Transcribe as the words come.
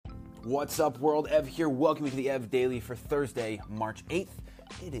What's up, world? Ev here. Welcome to the Ev Daily for Thursday, March 8th.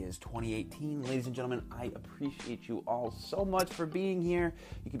 It is 2018. Ladies and gentlemen, I appreciate you all so much for being here.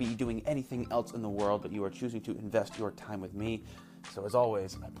 You could be doing anything else in the world, but you are choosing to invest your time with me. So as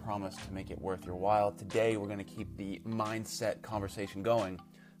always, I promise to make it worth your while. Today, we're going to keep the mindset conversation going.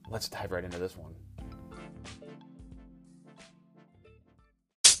 Let's dive right into this one.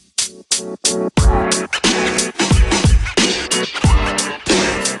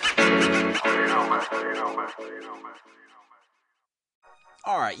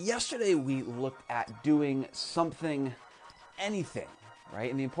 All right, yesterday we looked at doing something, anything, right?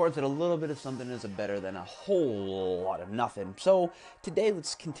 And the importance that a little bit of something is better than a whole lot of nothing. So today,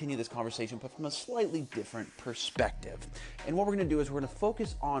 let's continue this conversation, but from a slightly different perspective. And what we're going to do is we're going to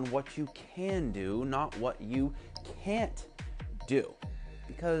focus on what you can do, not what you can't do.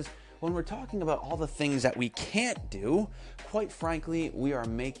 Because when we're talking about all the things that we can't do, quite frankly, we are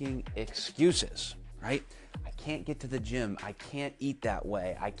making excuses, right? I can't get to the gym. I can't eat that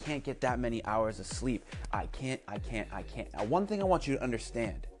way. I can't get that many hours of sleep. I can't. Now, one thing I want you to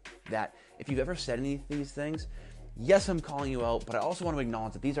understand, that if you've ever said any of these things, yes, I'm calling you out, but I also want to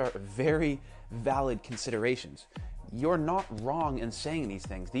acknowledge that these are very valid considerations. You're not wrong in saying these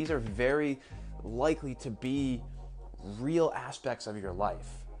things. These are very likely to be real aspects of your life.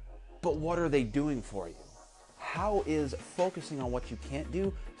 But what are they doing for you? How is focusing on what you can't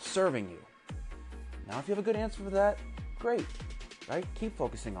do serving you? Now, if you have a good answer for that, great, right? Keep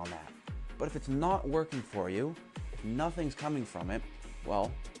focusing on that. But if it's not working for you, if nothing's coming from it,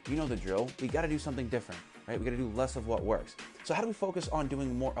 well, you know the drill. We got to do something different, right? We got to do less of what works. So how do we focus on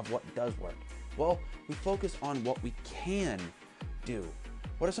doing more of what does work? Well, we focus on what we can do.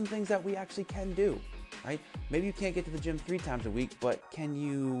 What are some things that we actually can do, right? Maybe you can't get to the gym 3 times a week, but can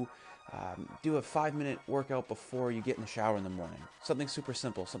you do a 5-minute workout before you get in the shower in the morning? Something super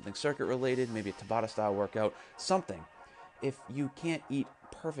simple, something circuit related, maybe a Tabata style workout, something. If you can't eat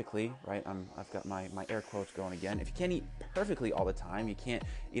perfectly, right? I've got my air quotes going again. If you can't eat perfectly all the time,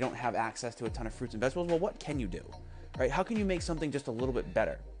 you don't have access to a ton of fruits and vegetables, well, what can you do, right? How can you make something just a little bit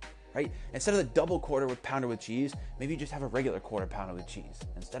better, right? Instead of the double quarter with pounder with cheese, maybe you just have a regular quarter pounder with cheese.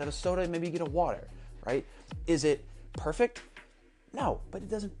 Instead of a soda, maybe you get a water, right? Is it perfect? No, but it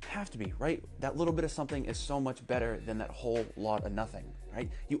doesn't have to be, right? That little bit of something is so much better than that whole lot of nothing, right?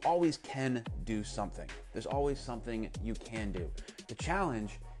 You always can do something. There's always something you can do. The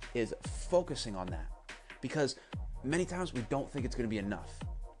challenge is focusing on that, because many times we don't think it's going to be enough.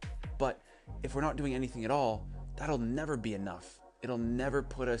 But if we're not doing anything at all, that'll never be enough. It'll never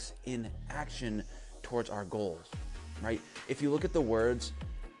put us in action towards our goals, right? If you look at the words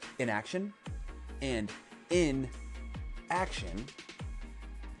inaction and in action,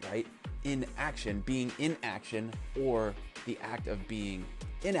 right? In action, being in action, or the act of being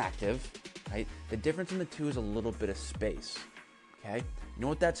inactive, right? The difference in the two is a little bit of space, okay? You know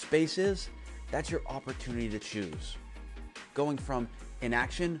what that space is? That's your opportunity to choose. Going from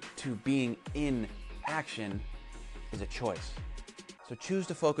inaction to being in action is a choice. So choose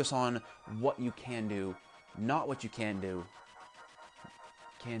to focus on what you can do, not what you can do.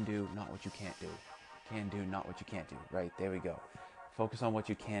 Can do, not what you can't do. Can do, not what you can't do. Right, there we go. Focus on what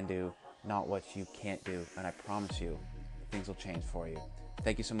you can do, not what you can't do. And I promise you, things will change for you.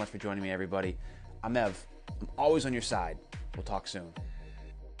 Thank you so much for joining me, everybody. I'm Ev. I'm always on your side. We'll talk soon.